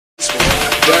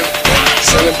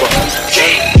running behind it.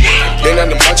 Been on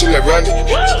the macho like Randy.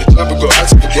 The chopper go out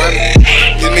to the granny.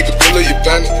 Your nigga pull up your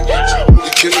bandit. The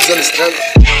killers understand it.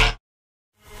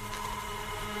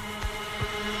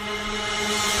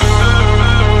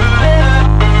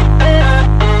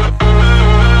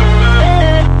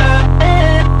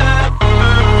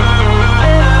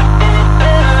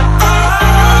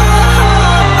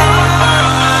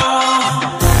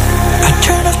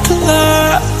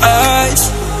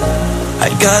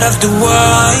 Got off the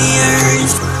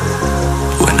wires.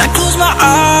 When I close my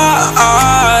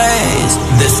eyes,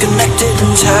 disconnected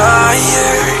and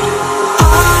tired.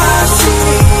 I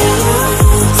see you.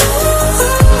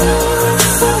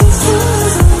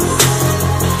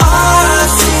 I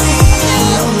see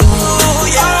you,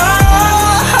 yeah.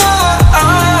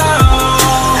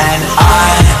 And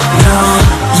I know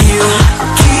you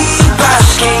keep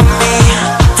asking me,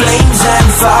 flames and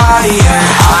fire.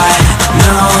 I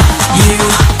know you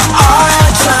are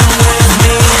done with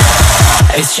me.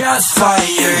 It's just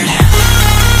fired.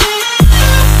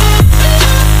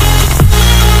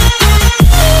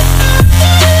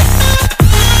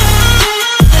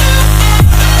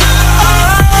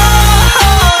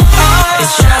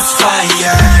 It's just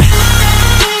fired.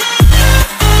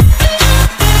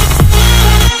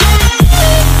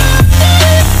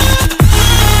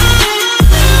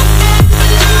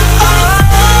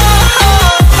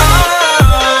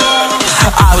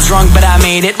 Wrong, but I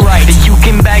made it right. You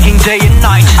came begging day and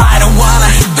night. I don't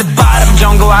wanna hit the bottom.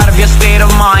 Don't go out of your state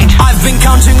of mind. I've been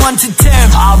counting 1 to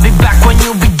 10. I'll be back when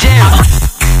you begin.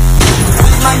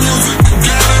 With my music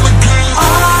again and again.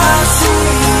 I see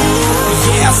you.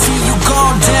 Yeah, I see you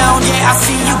go down. Yeah, I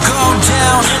see you go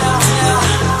down.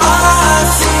 I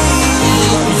see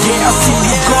you. Yeah, I see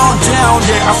you go down.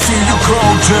 Yeah, I see you go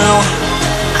down.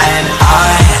 And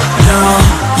I know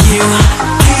you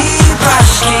keep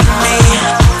asking me,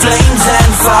 flames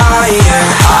and fire.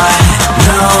 I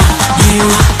know you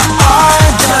are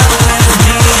done with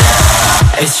me.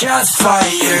 It's just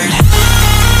fired.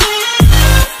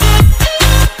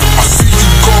 I see you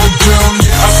go down,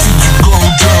 yeah, I see you go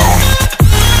down.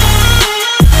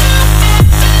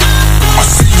 I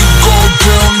see you go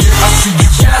down, yeah, I see you.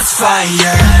 Just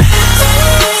fired.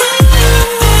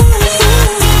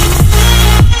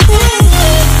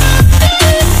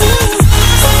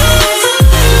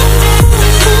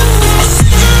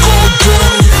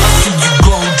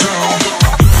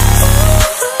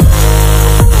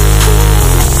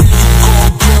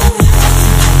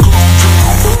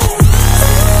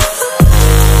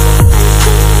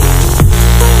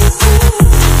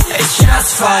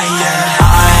 Fire.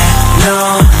 I know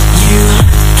you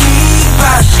keep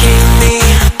asking me,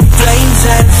 flames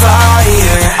and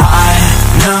fire. I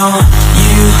know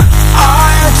you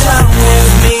are done with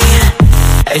me.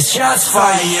 It's just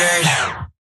fired.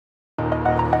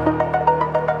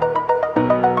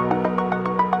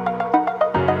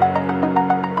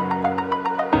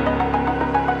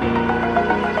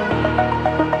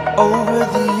 Over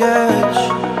the edge,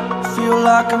 feel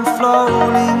like I'm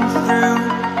floating through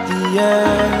the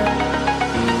air.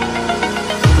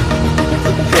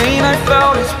 The pain I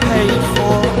felt is paid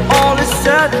for, all is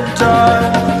said and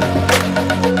done.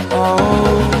 Oh,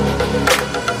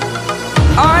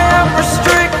 I am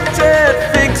restricted,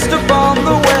 fixed upon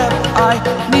the web. I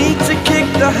need to kick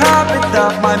the habit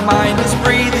that my mind is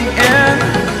breathing in.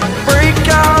 Break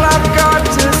out, I've got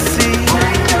to see.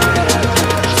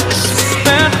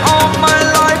 Spent all my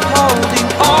life holding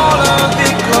all of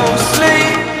it closely.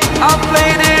 I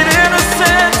played it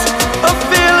innocent, a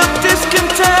feel of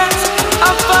discontent.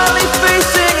 I'm finally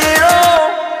facing it all,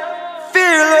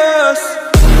 fearless.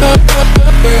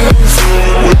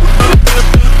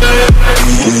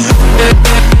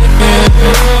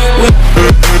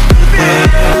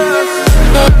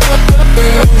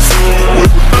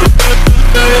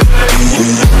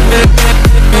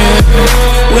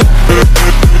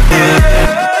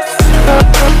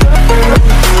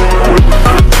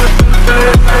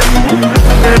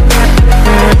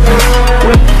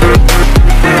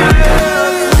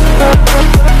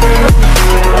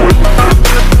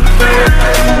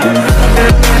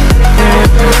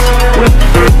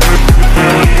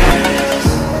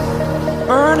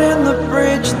 Burning the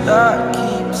bridge that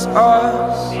keeps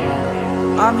us.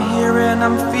 I'm here and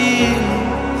I'm feeling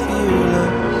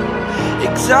fearless.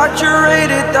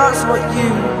 Exaggerated, that's what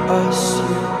you assume.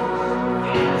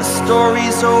 The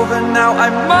story's over now, I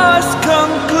must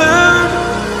conclude.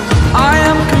 I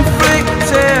am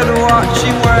conflicted,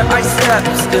 watching where I step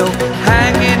still,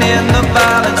 hanging in the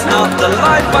balance. Not the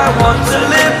life I want to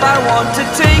live, I want to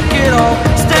take it all.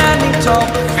 Standing tall,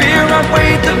 fear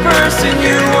outweighed the person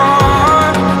you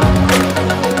are.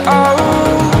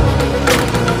 Oh,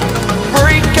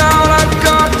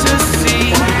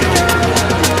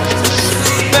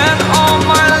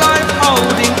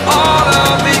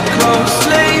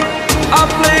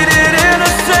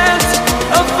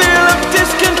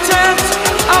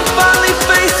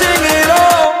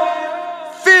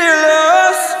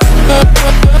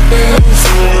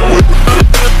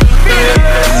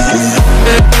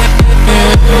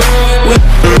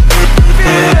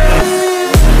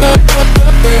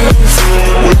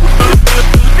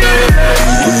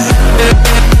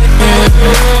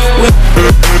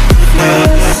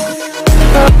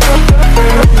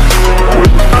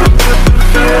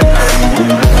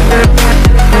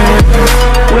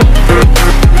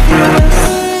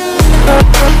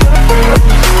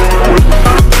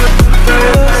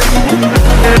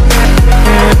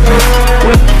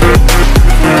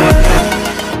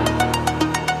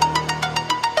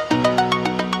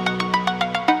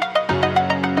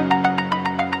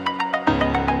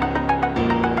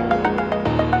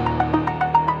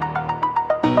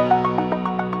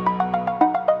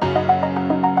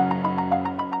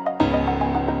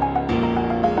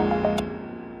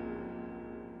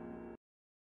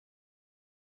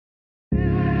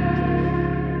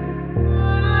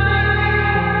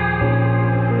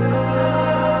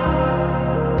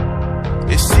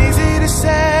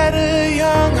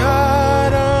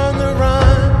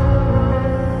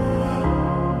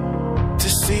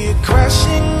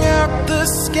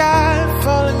 sky,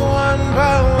 falling one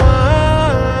by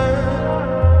one.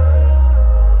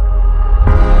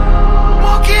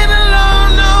 Walking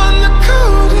alone on the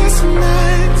coldest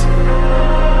night.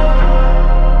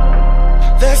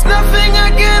 There's nothing I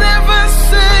can ever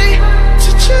say to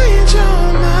change your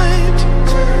mind.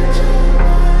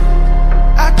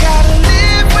 I gotta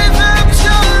live without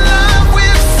your love,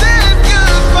 we've said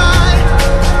goodbye.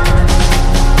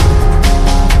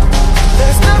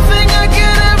 There's nothing I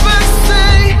can ever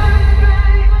say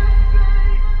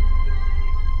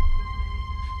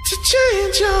to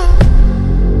change your mind.